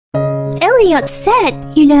Elliot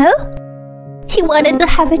said, you know. He wanted to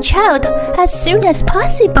have a child as soon as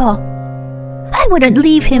possible. I wouldn't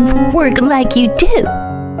leave him for work like you do.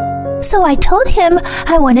 So I told him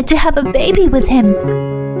I wanted to have a baby with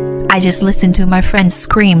him. I just listened to my friend's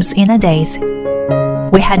screams in a daze.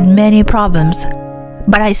 We had many problems,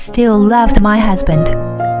 but I still loved my husband.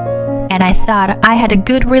 And I thought I had a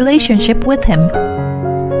good relationship with him.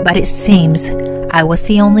 But it seems I was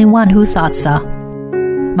the only one who thought so.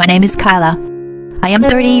 My name is Kyla. I am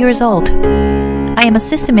 30 years old. I am a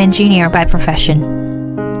system engineer by profession.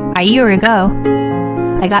 A year ago,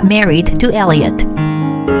 I got married to Elliot.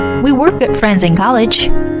 We were good friends in college,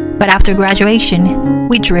 but after graduation,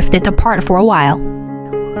 we drifted apart for a while.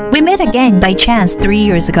 We met again by chance 3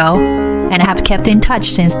 years ago, and have kept in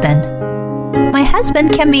touch since then. My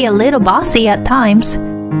husband can be a little bossy at times,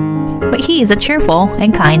 but he is a cheerful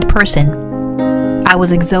and kind person. I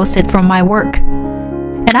was exhausted from my work,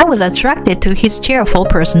 and I was attracted to his cheerful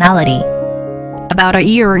personality. About a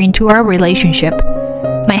year into our relationship,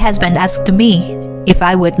 my husband asked me if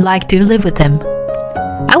I would like to live with him.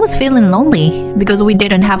 I was feeling lonely because we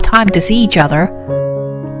didn't have time to see each other,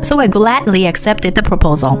 so I gladly accepted the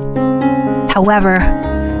proposal. However,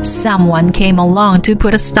 someone came along to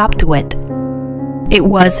put a stop to it. It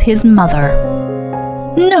was his mother.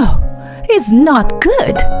 No, it's not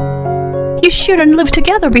good. You shouldn't live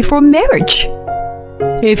together before marriage.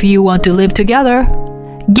 If you want to live together,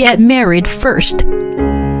 get married first.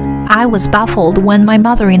 I was baffled when my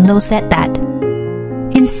mother-in-law said that.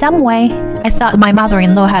 In some way, I thought my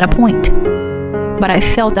mother-in-law had a point, but I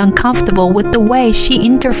felt uncomfortable with the way she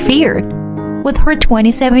interfered with her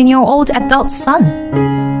 27-year-old adult son.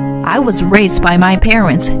 I was raised by my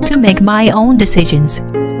parents to make my own decisions,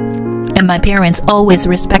 and my parents always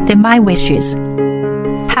respected my wishes.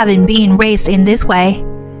 Having been raised in this way,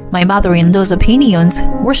 my mother-in-law's opinions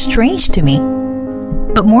were strange to me.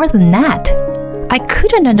 But more than that, I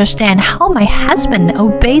couldn't understand how my husband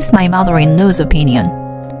obeys my mother-in-law's opinion.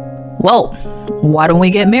 Well, why don't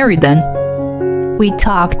we get married then? We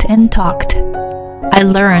talked and talked. I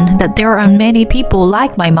learned that there are many people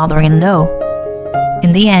like my mother-in-law.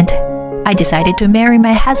 In the end, I decided to marry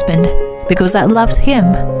my husband because I loved him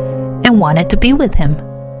and wanted to be with him.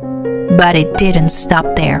 But it didn't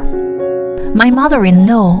stop there. My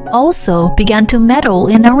mother-in-law also began to meddle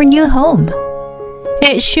in our new home.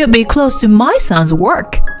 It should be close to my son's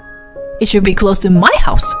work. It should be close to my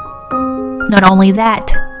house. Not only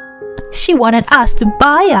that, she wanted us to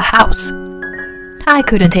buy a house. I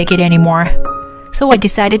couldn't take it anymore, so I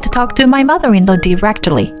decided to talk to my mother-in-law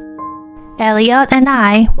directly. Elliot and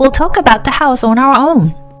I will talk about the house on our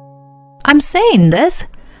own. I'm saying this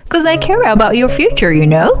because I care about your future, you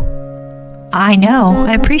know. I know,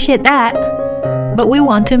 I appreciate that, but we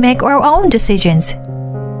want to make our own decisions.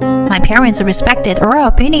 My parents respected our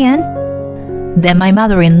opinion. Then my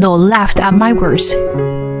mother-in-law laughed at my words.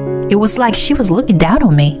 It was like she was looking down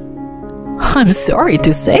on me. I'm sorry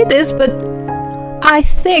to say this, but I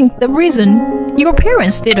think the reason your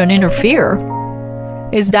parents didn't interfere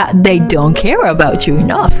is that they don't care about you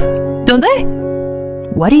enough, don't they?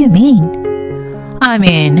 What do you mean? I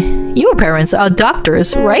mean, your parents are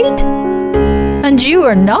doctors, right? And you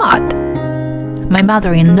are not. My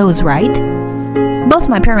mother-in-law's right. Both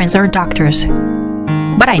my parents are doctors,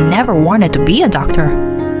 but I never wanted to be a doctor.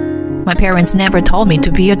 My parents never told me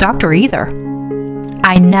to be a doctor either.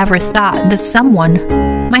 I never thought that someone,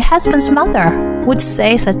 my husband's mother, would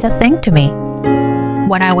say such a thing to me.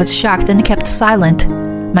 When I was shocked and kept silent,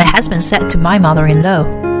 my husband said to my mother-in-law,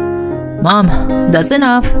 "Mom, that's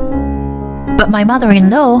enough." But my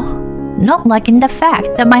mother-in-law, not liking the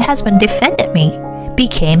fact that my husband defended me,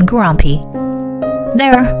 became grumpy.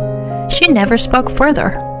 There, she never spoke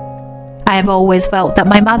further. I have always felt that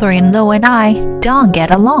my mother-in-law and I don't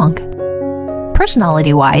get along,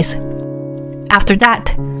 personality-wise. After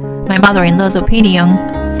that, my mother-in-law's opinion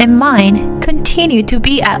and mine continued to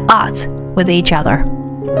be at odds with each other.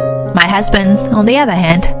 My husband, on the other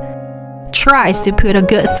hand, tries to put a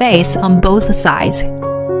good face on both sides.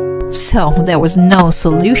 So there was no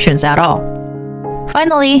solutions at all.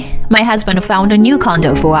 Finally, my husband found a new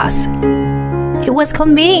condo for us. It was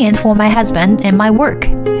convenient for my husband and my work,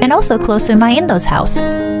 and also close to my in-laws' house.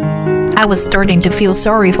 I was starting to feel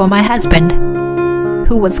sorry for my husband,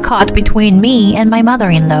 who was caught between me and my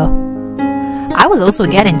mother-in-law. I was also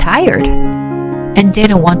getting tired and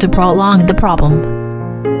didn't want to prolong the problem.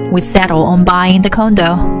 We settled on buying the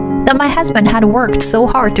condo that my husband had worked so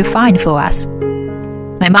hard to find for us.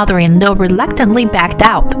 My mother-in-law reluctantly backed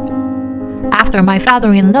out after my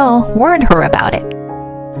father-in-law warned her about it.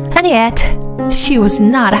 And yet, she was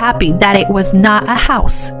not happy that it was not a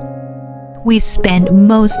house. we spent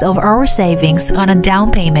most of our savings on a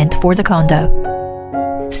down payment for the condo.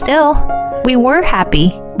 Still, we were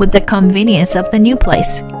happy with the convenience of the new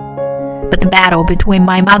place. But the battle between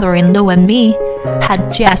my mother-in-law and me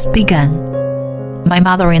had just begun. My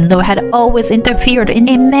mother-in-law had always interfered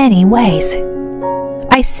in many ways.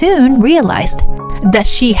 I soon realized that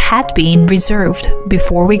she had been reserved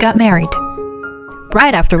before we got married.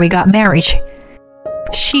 Right after we got married,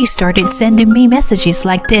 she started sending me messages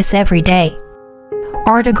like this every day.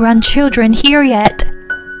 "Are the grandchildren here yet?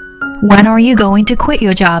 When are you going to quit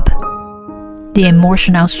your job?" The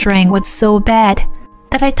emotional strain was so bad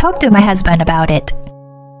that I talked to my husband about it.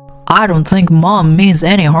 "I don't think Mom means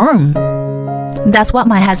any harm." That's what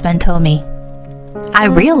my husband told me. I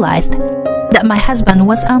realized that my husband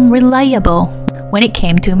was unreliable when it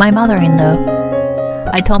came to my mother-in-law.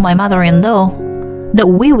 I told my mother-in-law that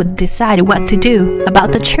we would decide what to do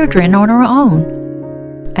about the children on our own.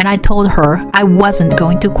 And I told her I wasn't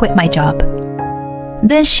going to quit my job.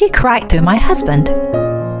 Then she cried to my husband.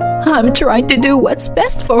 "I'm trying to do what's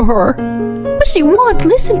best for her, but she won't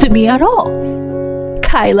listen to me at all.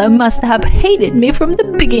 Kyla must have hated me from the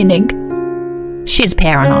beginning." She's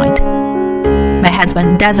paranoid. My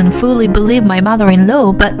husband doesn't fully believe my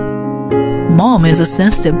mother-in-law, but Mom is a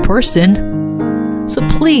sensitive person, so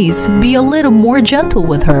please be a little more gentle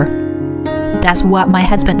with her. That's what my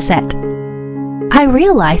husband said. I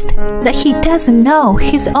realized that he doesn't know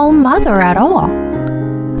his own mother at all.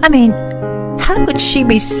 I mean, how could she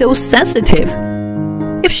be so sensitive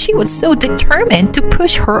if she was so determined to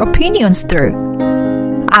push her opinions through?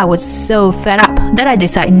 I was so fed up that I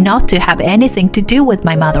decided not to have anything to do with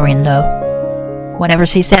my mother-in-law. Whenever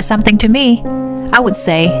she said something to me, I would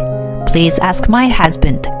say, "Please ask my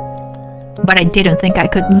husband." But I didn't think I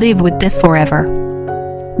could live with this forever.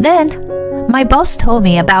 Then, my boss told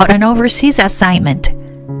me about an overseas assignment.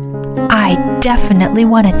 I definitely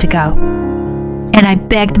wanted to go, and I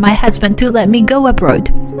begged my husband to let me go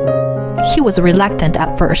abroad. He was reluctant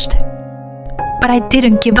at first, but I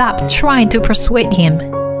didn't give up trying to persuade him.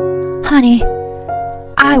 "Honey,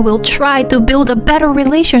 I will try to build a better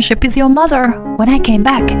relationship with your mother when I came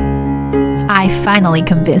back." I finally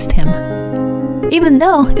convinced him, even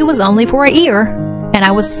though it was only for a year, and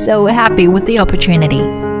I was so happy with the opportunity.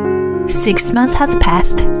 6 months has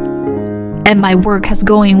passed, and my work has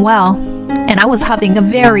going well, and I was having a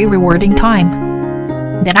very rewarding time.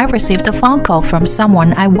 Then I received a phone call from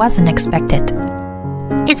someone I wasn't expected.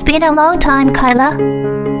 "It's been a long time, Kyla.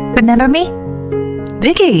 Remember me?"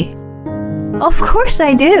 "Vicky." "Of course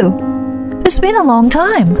I do. It's been a long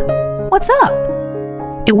time. What's up?"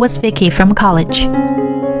 It was Vicky from college.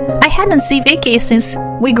 I hadn't seen Vicky since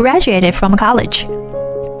we graduated from college.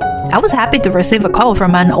 I was happy to receive a call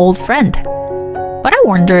from an old friend, but I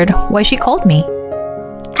wondered why she called me.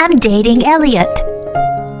 "I'm dating Elliot."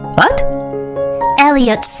 "What?"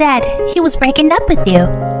 "Elliot said he was breaking up with you.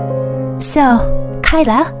 So,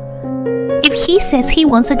 Kyla, if he says he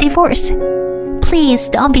wants a divorce, please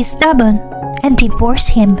don't be stubborn and divorce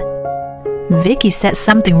him." Vicky said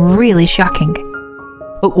something really shocking.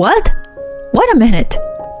 "What? Wait a minute.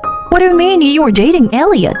 What do you mean you're dating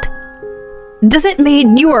Elliot? Does it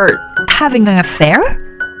mean you're having an affair?"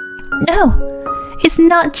 "No, it's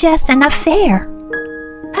not just an affair.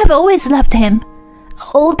 I've always loved him.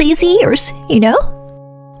 All these years, you know?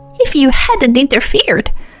 If you hadn't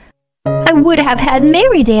interfered, I would have had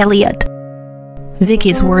married Elliot."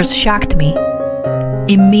 Vicky's words shocked me.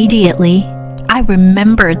 Immediately, I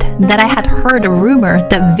remembered that I had heard a rumor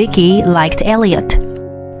that Vicky liked Elliot.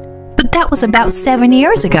 But that was about 7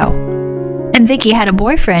 years ago, and Vicky had a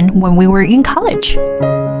boyfriend when we were in college.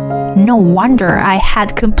 No wonder I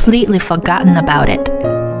had completely forgotten about it.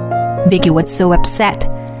 Vicky was so upset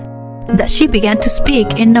that she began to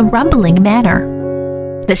speak in a rumbling manner,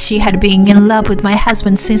 that she had been in love with my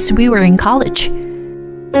husband since we were in college.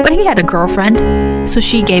 But he had a girlfriend, so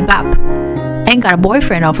she gave up and got a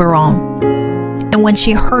boyfriend of her own. And when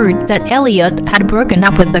she heard that Elliot had broken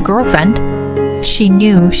up with the girlfriend, she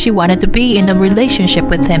knew she wanted to be in a relationship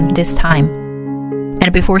with him this time.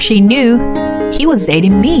 And before she knew, he was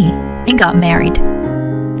dating me and got married.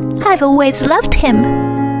 "I've always loved him.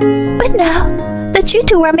 But now that you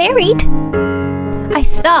two are married, I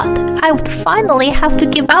thought I would finally have to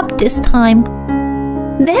give up this time.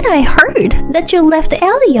 Then I heard that you left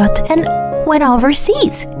Elliot and went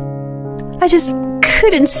overseas. I just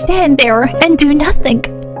couldn't stand there and do nothing."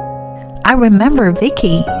 I remember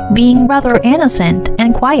Vicky being rather innocent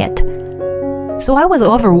and quiet, so I was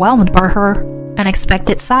overwhelmed by her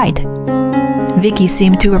unexpected side. Vicky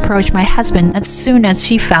seemed to approach my husband as soon as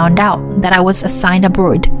she found out that I was assigned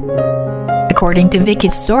abroad. According to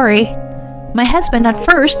Vicky's story, My husband at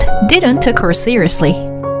first didn't take her seriously,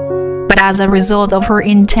 but as a result of her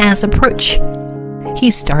intense approach,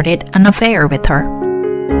 he started an affair with her.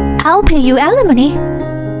 I'll pay you alimony,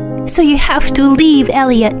 so you have to leave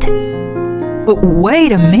Elliot.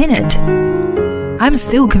 Wait a minute. I'm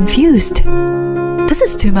still confused. This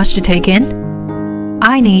is too much to take in.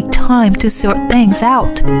 I need time to sort things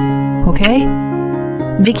out, okay?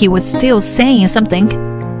 Vicky was still saying something,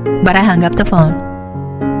 but I hung up the phone.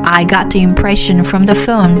 I got the impression from the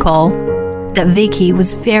phone call that Vicky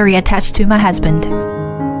was very attached to my husband.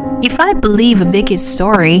 If I believe Vicky's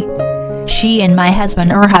story, she and my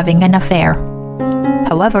husband are having an affair.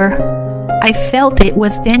 However, I felt it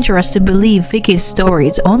was dangerous to believe Vicky's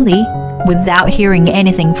stories only without hearing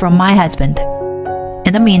anything from my husband.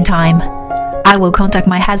 In the meantime, I will contact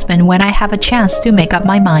my husband when I have a chance to make up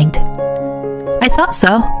my mind. I thought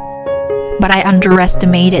so, but I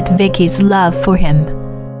underestimated Vicky's love for him.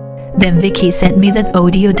 Then Vicky sent me that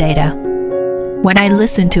audio data. When I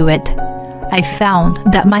listened to it, I found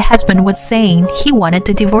that my husband was saying he wanted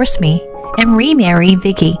to divorce me and remarry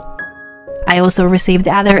Vicky. I also received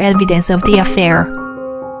other evidence of the affair,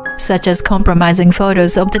 such as compromising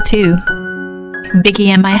photos of the two. Vicky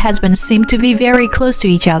and my husband seemed to be very close to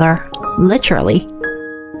each other, literally.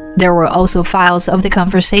 There were also files of the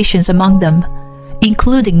conversations among them,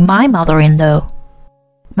 including my mother-in-law.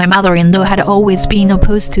 My mother-in-law had always been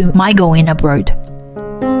opposed to my going abroad.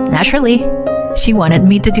 Naturally, she wanted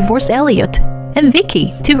me to divorce Elliot and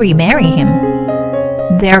Vicky to remarry him.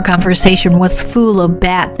 Their conversation was full of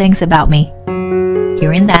bad things about me.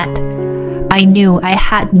 Hearing that, I knew I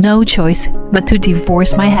had no choice but to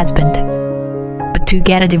divorce my husband. But to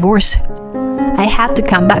get a divorce, I had to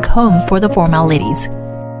come back home for the formalities.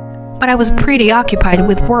 But I was pretty occupied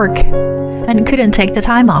with work and couldn't take the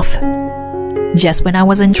time off. Just when I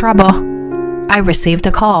was in trouble, I received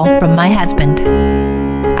a call from my husband.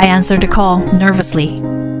 I answered the call nervously.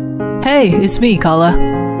 Hey, it's me, Carla.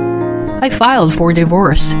 I filed for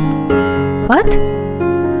divorce. What?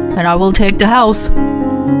 And I will take the house.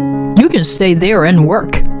 You can stay there and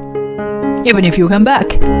work. Even if you come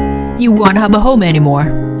back, you won't have a home anymore.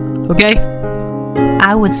 Okay?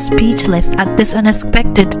 I was speechless at this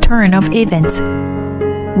unexpected turn of events.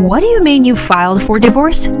 What do you mean you filed for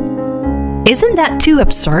divorce? Isn't that too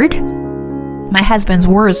absurd? My husband's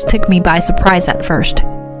words took me by surprise at first.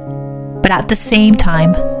 But at the same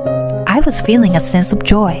time, I was feeling a sense of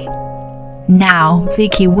joy. Now,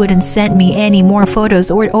 Vicky wouldn't send me any more photos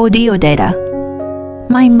or audio data.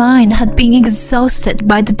 My mind had been exhausted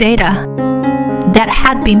by the data that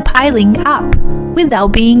had been piling up without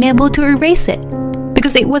being able to erase it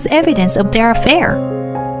because it was evidence of their affair.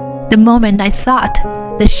 The moment I thought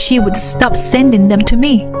that she would stop sending them to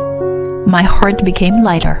me, my heart became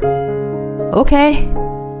lighter. Okay,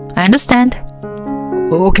 I understand.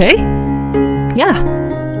 Okay?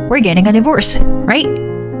 Yeah, we're getting a divorce, right?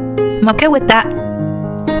 I'm okay with that.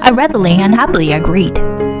 I readily and happily agreed.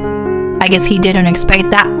 I guess he didn't expect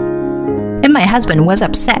that. And my husband was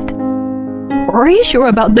upset. Are you sure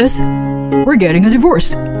about this? We're getting a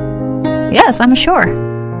divorce. Yes, I'm sure.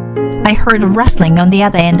 I heard rustling on the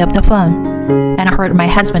other end of the phone, and I heard my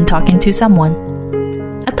husband talking to someone.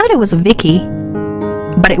 I thought it was Vicky,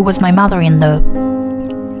 but it was my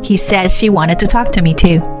mother-in-law. He said she wanted to talk to me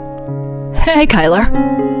too. Hey, Kyler.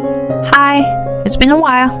 Hi, it's been a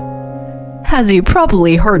while. As you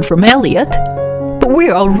probably heard from Elliot, but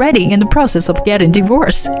we're already in the process of getting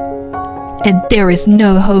divorced. And there is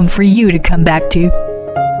no home for you to come back to.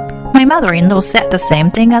 My mother-in-law said the same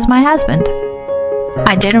thing as my husband.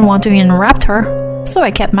 I didn't want to interrupt her, so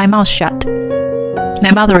I kept my mouth shut.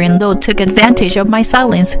 My mother-in-law took advantage of my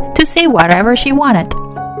silence to say whatever she wanted.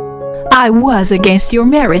 I was against your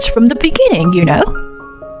marriage from the beginning, you know.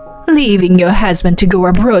 Leaving your husband to go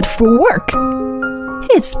abroad for work.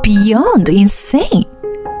 It's beyond insane.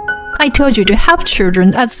 I told you to have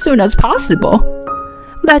children as soon as possible,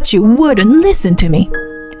 but you wouldn't listen to me.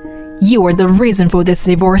 You are the reason for this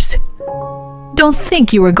divorce. Don't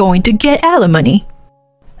think you were going to get alimony.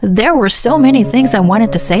 There were so many things I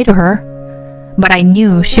wanted to say to her, but I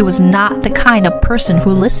knew she was not the kind of person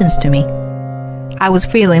who listens to me. I was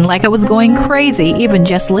feeling like I was going crazy even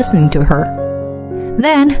just listening to her.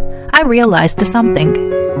 Then I realized something.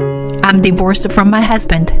 I'm divorced from my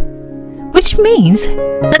husband, which means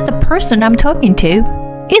that the person I'm talking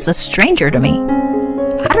to is a stranger to me.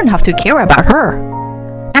 I don't have to care about her,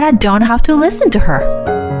 and I don't have to listen to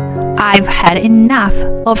her. I've had enough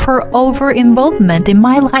of her over-involvement in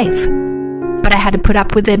my life, but I had to put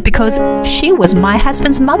up with it because she was my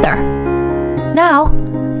husband's mother. Now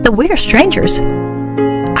that we're strangers,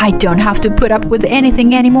 I don't have to put up with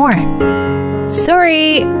anything anymore.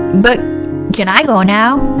 Sorry, but can I go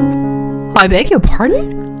now? I beg your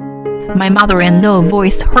pardon? My mother-in-law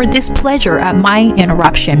voiced her displeasure at my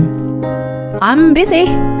interruption. I'm busy.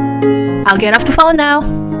 I'll get off the phone now.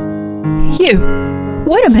 You,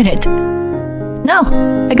 wait a minute. No,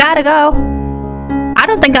 I gotta go. I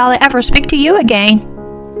don't think I'll ever speak to you again.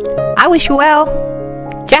 I wish you well.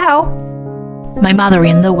 Ciao. My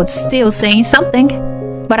mother-in-law was still saying something,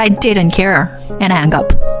 but I didn't care and hung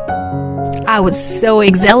up. I was so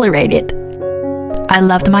exhilarated. I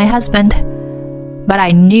loved my husband, but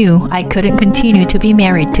I knew I couldn't continue to be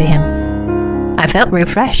married to him. I felt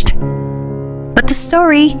refreshed. But the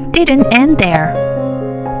story didn't end there.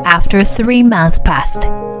 After 3 months passed,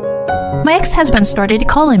 my ex-husband started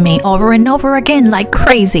calling me over and over again like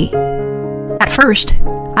crazy. At first,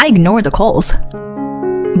 I ignored the calls.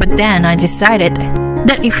 But then I decided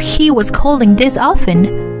that if he was calling this often,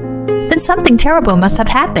 then something terrible must have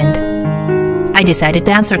happened. I decided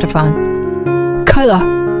to answer the phone.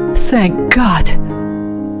 Kyla, thank God.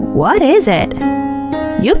 What is it?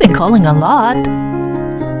 You've been calling a lot.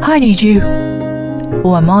 I need you.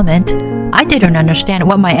 For a moment, I didn't understand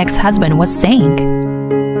what my ex-husband was saying.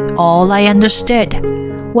 All I understood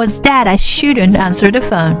was that I shouldn't answer the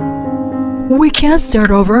phone. We can't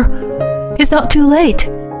start over. It's not too late.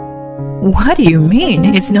 What do you mean,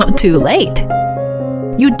 it's not too late?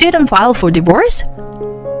 You didn't file for divorce?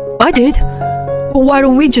 I did. Why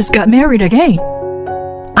don't we just get married again?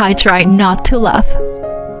 I tried not to laugh.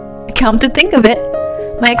 Come to think of it,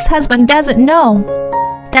 my ex-husband doesn't know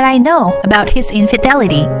that I know about his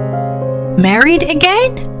infidelity. Married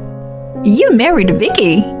again? You married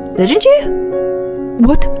Vicky, didn't you?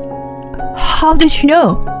 What? How did you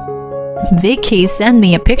know? Vicky sent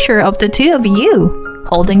me a picture of the two of you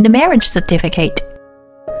holding the marriage certificate.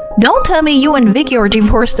 Don't tell me you and Vicky are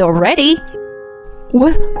divorced already.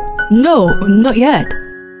 What? No, not yet.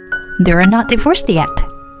 They're not divorced yet.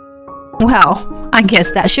 Well, I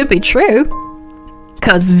guess that should be true.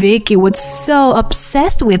 'Cause Vicky was so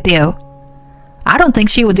obsessed with you. I don't think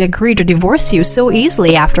she would agree to divorce you so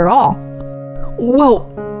easily after all. Well,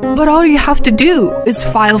 but all you have to do is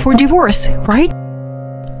file for divorce, right?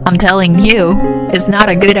 I'm telling you, it's not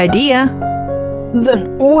a good idea.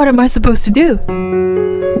 Then what am I supposed to do?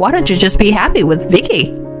 Why don't you just be happy with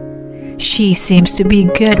Vicky? She seems to be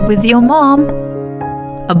good with your mom.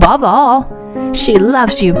 Above all, she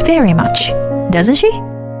loves you very much, doesn't she?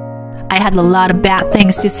 I had a lot of bad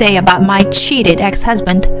things to say about my cheated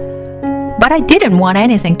ex-husband, but I didn't want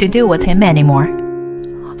anything to do with him anymore.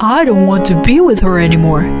 I don't want to be with her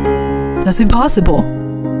anymore. That's impossible.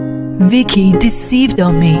 Vicky deceived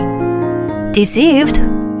on me. Deceived?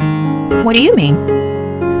 What do you mean?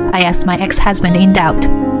 I asked my ex-husband in doubt.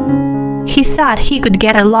 He thought he could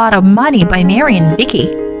get a lot of money by marrying Vicky.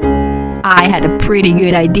 I had a pretty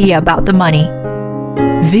good idea about the money.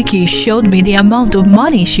 Vicky showed me the amount of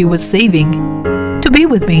money she was saving to be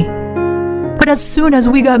with me. But as soon as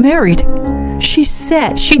we got married, she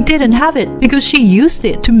said she didn't have it because she used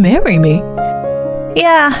it to marry me.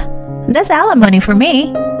 Yeah, that's alimony for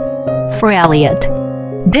me. For Elliot.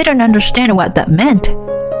 Didn't understand what that meant,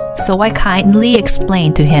 so I kindly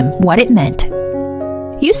explained to him what it meant.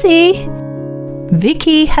 You see,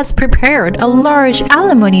 Vicky has prepared a large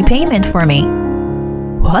alimony payment for me.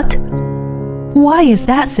 What? Why is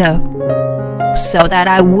that so? So that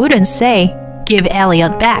I wouldn't say, give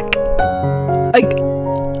Elliot back.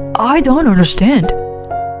 I don't understand.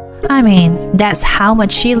 I mean, that's how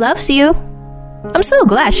much she loves you. I'm so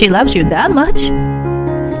glad she loves you that much.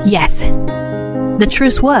 Yes, the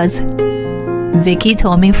truth was, Vicky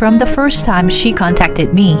told me from the first time she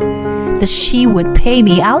contacted me that she would pay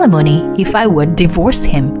me alimony if I would divorce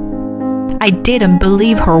him. I didn't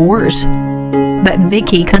believe her words, but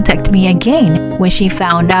Vicky contacted me again when she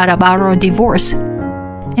found out about our divorce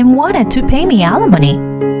and wanted to pay me alimony.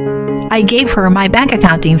 I gave her my bank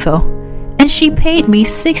account info, and she paid me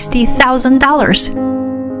 $60,000.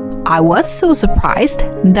 I was so surprised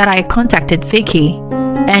that I contacted Vicky,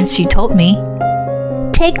 and she told me,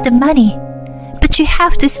 "Take the money, but you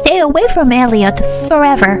have to stay away from Elliot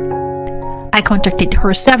forever." I contacted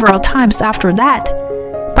her several times after that,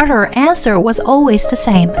 but her answer was always the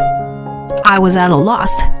same. I was at a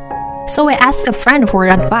loss, so I asked a friend for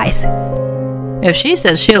advice. If she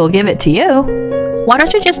says she'll give it to you, why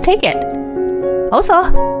don't you just take it? Also,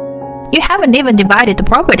 you haven't even divided the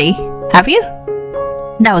property, have you?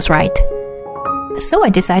 That was right. So I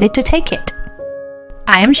decided to take it.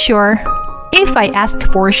 I am sure if I asked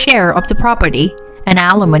for a share of the property and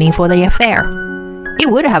alimony for the affair, it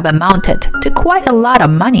would have amounted to quite a lot of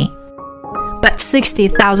money. But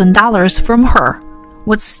 $60,000 from her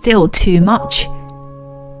was still too much.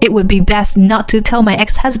 It would be best not to tell my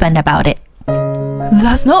ex-husband about it.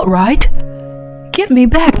 That's not right. Give me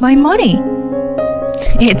back my money.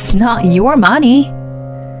 It's not your money.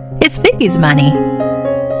 It's Vicky's money.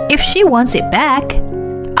 If she wants it back,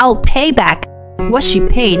 I'll pay back what she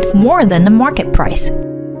paid more than the market price.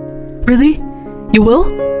 Really? You will?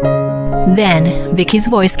 Then Vicky's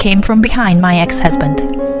voice came from behind my ex-husband.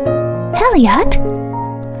 Elliot?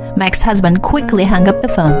 My ex-husband quickly hung up the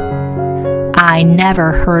phone. I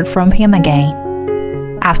never heard from him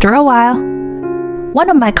again. After a while, one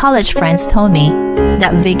of my college friends told me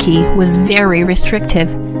that Vicky was very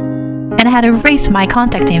restrictive and had erased my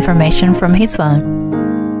contact information from his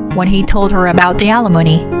phone. When he told her about the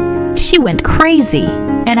alimony, she went crazy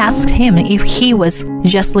and asked him if he was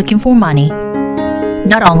just looking for money.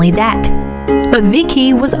 Not only that, but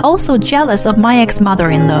Vicky was also jealous of my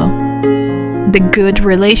ex-mother-in-law. The good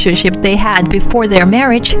relationship they had before their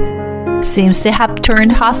marriage seems to have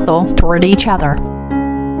turned hostile toward each other.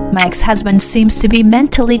 My ex-husband seems to be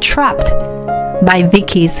mentally trapped by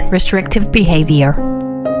Vicky's restrictive behavior.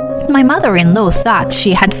 My mother-in-law thought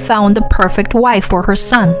she had found the perfect wife for her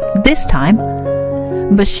son this time,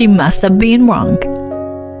 but she must have been wrong.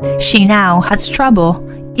 She now has trouble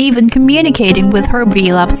even communicating with her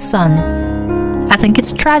beloved son. I think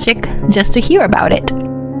it's tragic just to hear about it.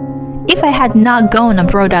 If I had not gone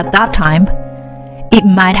abroad at that time, it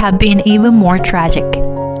might have been even more tragic.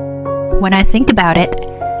 When I think about it,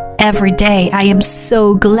 every day I am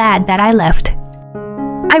so glad that I left.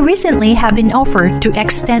 I recently have been offered to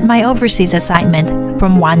extend my overseas assignment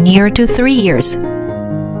from 1 year to 3 years.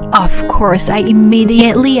 Of course, I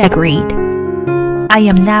immediately agreed. I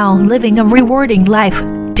am now living a rewarding life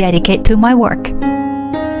dedicated to my work.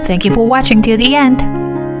 Thank you for watching till the end.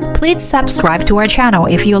 Please subscribe to our channel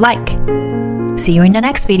if you like. See you in the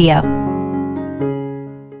next video.